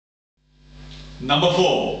Number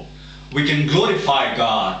 4, we can glorify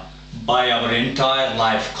God by our entire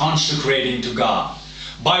life consecrating to God.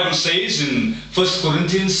 Bible says in 1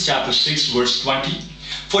 Corinthians chapter 6 verse 20,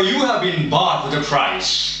 "For you have been bought with a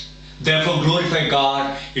price. Therefore glorify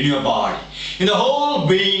God in your body." In the whole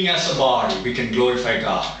being as a body, we can glorify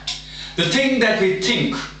God. The thing that we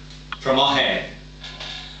think from our head,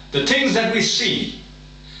 the things that we see,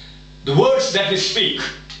 the words that we speak,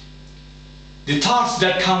 the thoughts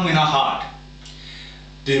that come in our heart,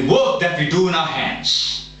 the work that we do in our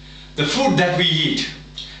hands, the food that we eat,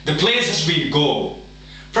 the places we go,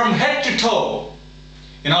 from head to toe,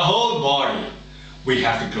 in our whole body, we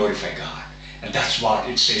have to glorify God. And that's what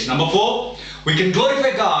it says. Number 4, we can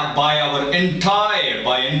glorify God by our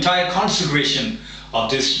entire consecration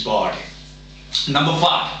of this body. Number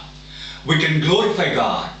 5, we can glorify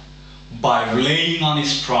God by relying on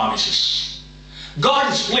His promises.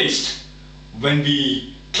 God is pleased when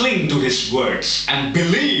we cling to His words and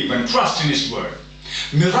believe and trust in His word.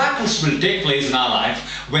 Miracles will take place in our life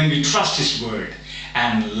when we trust His word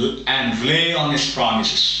and rely on His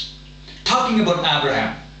promises. Talking about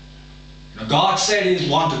Abraham, God said He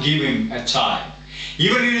wanted to give him a child.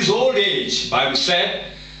 Even in his old age, the Bible said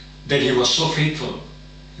that he was so faithful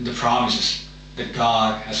in the promises that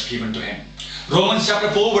God has given to him. Romans chapter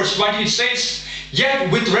 4 verse 20, it says, "Yet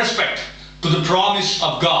with respect to the promise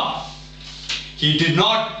of God, he did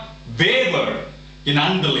not waver in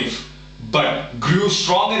unbelief, but grew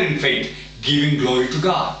stronger in faith, giving glory to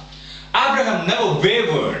God." Abraham never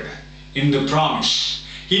wavered in the promise.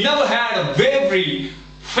 He never had a wavering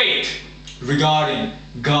faith regarding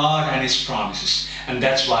God and His promises. And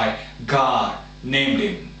that's why God named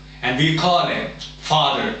him. And we call him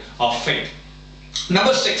Father of Faith.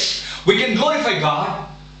 Number 6, we can glorify God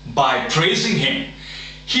by praising Him.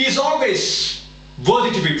 He is always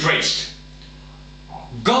worthy to be praised.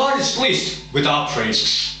 God is pleased with our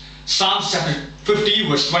praises. Psalms chapter 50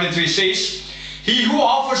 verse 23 says, "He who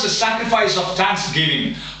offers a sacrifice of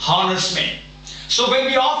thanksgiving honors me." So when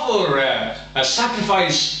we offer a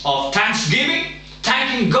sacrifice of thanksgiving,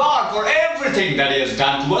 thanking God for everything that He has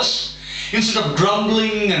done to us, instead of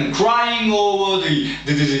grumbling and crying over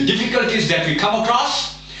the difficulties that we come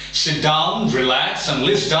across, sit down, relax, and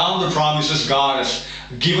list down the promises God has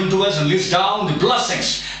given to us and list down the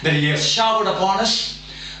blessings that He has showered upon us.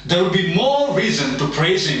 There will be more reason to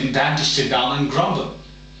praise Him than to sit down and grumble.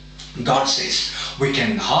 God says we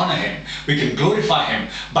can honor Him, we can glorify Him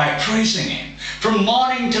by praising Him from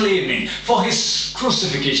morning till evening for His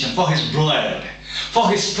crucifixion, for His blood, for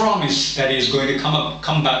His promise that He is going to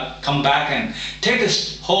come back and take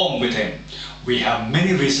us home with Him. We have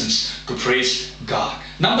many reasons to praise God.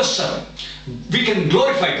 Number 7, we can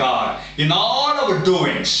glorify God in all our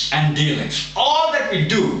doings and dealings. All that we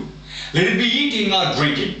do, let it be eating or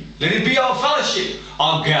drinking, let it be our fellowship,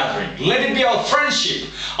 our gathering, let it be our friendship,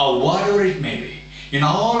 or whatever it may be. In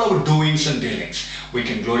all our doings and dealings, we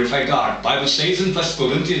can glorify God. Bible says in 1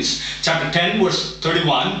 Corinthians chapter 10 verse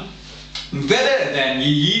 31, "Whether then ye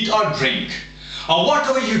eat or drink, or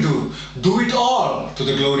whatever you do, do it all to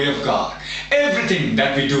the glory of God." Everything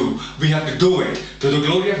that we do, we have to do it to the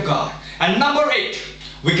glory of God. And number 8,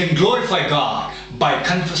 we can glorify God by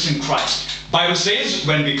confessing Christ. Bible says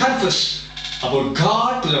when we confess about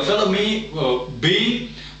God to the fellow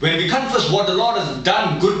being, when we confess what the Lord has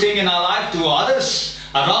done, good thing in our life to others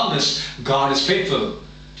around us, God is faithful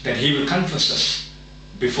that He will confess us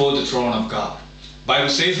before the throne of God. Bible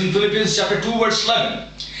says in Philippians chapter 2 verse 11,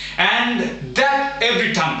 "And that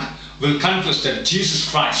every tongue will confess that Jesus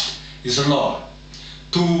Christ is the Lord,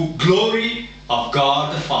 to glory of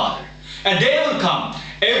God the Father." A day will come,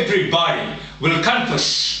 everybody will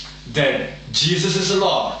confess that Jesus is the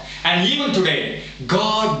Lord. And even today,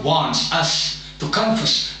 God wants us to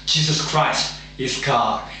confess Jesus Christ is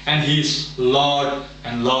God and He is Lord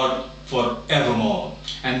and Lord forevermore.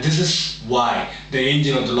 And this is why the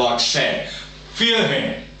angel of the Lord said, "Fear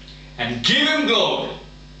Him and give Him glory."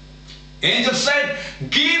 Angel said,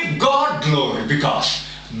 "Give God glory," because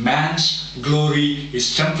man's glory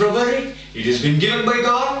is temporary. It has been given by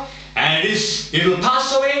God, and it will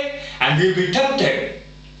pass away, and we will be tempted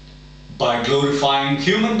by glorifying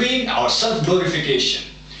human being, our self-glorification.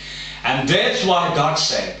 And that's why God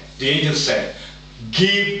said, the angel said,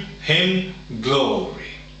 "Give Him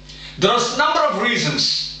glory." There are a number of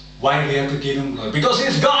reasons why we have to give Him glory. Because He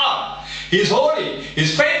is God. He is holy. He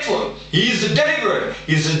is faithful. He is the deliverer.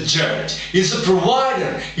 He is the judge. He is the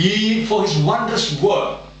provider. For His wondrous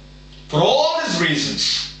work. For all these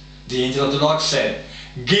reasons, the angel of the Lord said,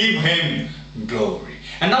 "Give Him glory."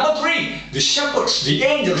 And number 3, the shepherds, the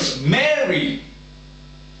angels, Mary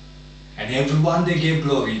And everyone they gave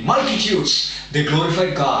glory. Multitudes, they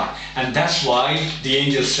glorified God. And that's why the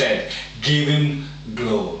angel said, give him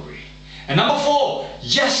glory. And number 4,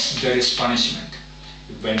 yes, there is punishment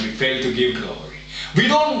when we fail to give glory. The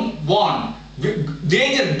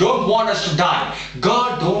angel don't want us to die.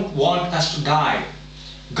 God don't want us to die.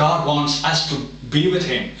 God wants us to be with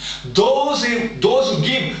him. Those who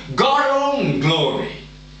give God alone glory,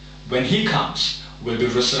 when he comes, will be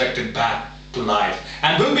resurrected back to life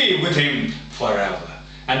and will be with him forever.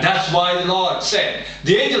 And that's why the Lord said,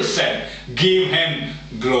 the angel said, give him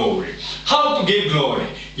glory. How to give glory?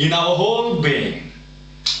 In our whole being,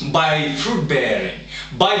 by fruit bearing,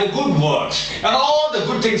 by the good works, and all the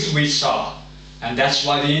good things we saw. And that's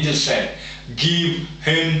why the angel said, give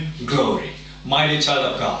him glory. My dear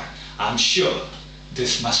child of God, I'm sure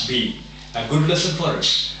this must be a good lesson for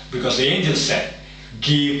us, because the angel said,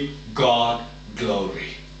 give God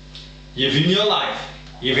glory. If in your life,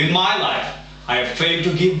 if in my life, I have failed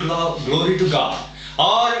to give glory to God,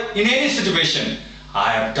 or in any situation,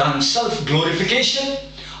 I have done self-glorification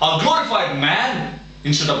or glorified man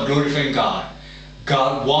instead of glorifying God,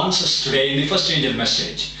 God wants us today in the first angel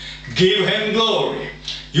message, give him glory.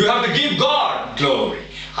 You have to give God glory.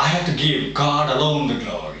 I have to give God alone the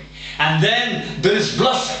glory. And then there is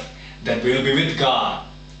blessing that we will be with God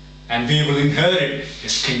and we will inherit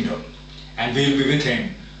his kingdom and we will be with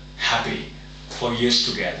him happy for years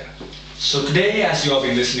together. So today, as you have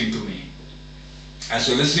been listening to me, as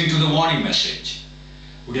you're listening to the warning message,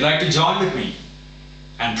 would you like to join with me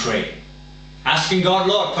and pray, asking God,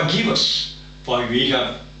 Lord, forgive us, for we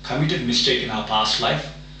have committed mistake in our past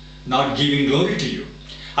life, not giving glory to you.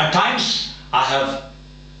 At times, I have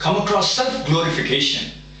come across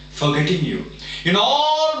self-glorification, forgetting you. In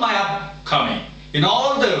all my upcoming, in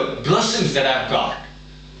all the blessings that I've got,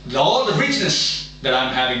 all the richness that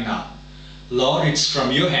I'm having now, Lord, it's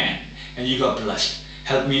from your hand and you are blessed.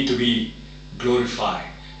 Help me to be glorified.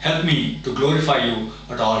 Help me to glorify you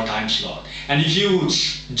at all times, Lord. And if you would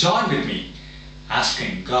join with me,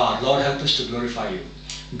 asking God, Lord, help us to glorify you.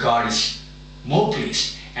 God is more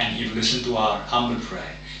pleased and he will listen to our humble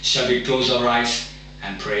prayer. Shall we close our eyes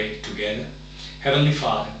and pray together? Heavenly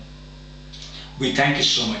Father, we thank you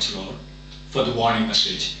so much, Lord, for the warning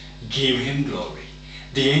message. Give him glory.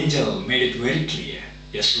 The angel made it very clear.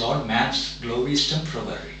 Yes, Lord, man's glory is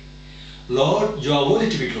temporary. Lord, you are worthy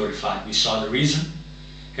to be glorified. We saw the reason.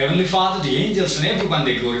 Heavenly Father, the angels and everyone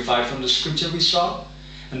they glorified from the scripture we saw.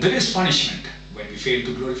 And there is punishment when we fail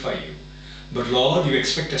to glorify you. But Lord, you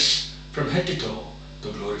expect us from head to toe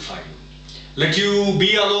to glorify you. Let you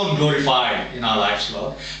be alone glorified in our lives,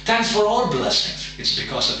 Lord. Thanks for all blessings. It's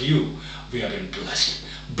because of you we have been blessed.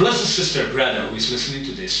 Bless the sister, brother who is listening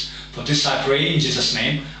to this. For this I pray in Jesus'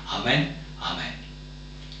 name. Amen. Amen.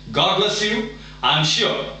 God bless you. I'm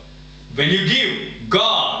sure when you give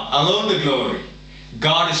God alone the glory,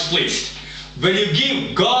 God is pleased. When you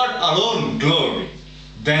give God alone glory,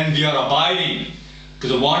 then we are abiding to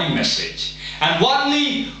the warning message. And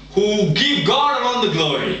only who give God alone the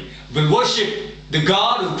glory will worship the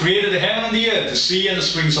God who created the heaven and the earth, the sea and the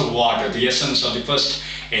springs of water, the essence of the first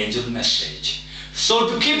angel message. So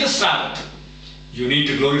to keep the Sabbath, you need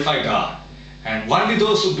to glorify God. And only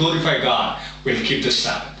those who glorify God will keep the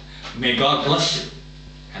Sabbath. May God bless you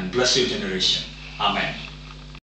and bless your generation. Amen.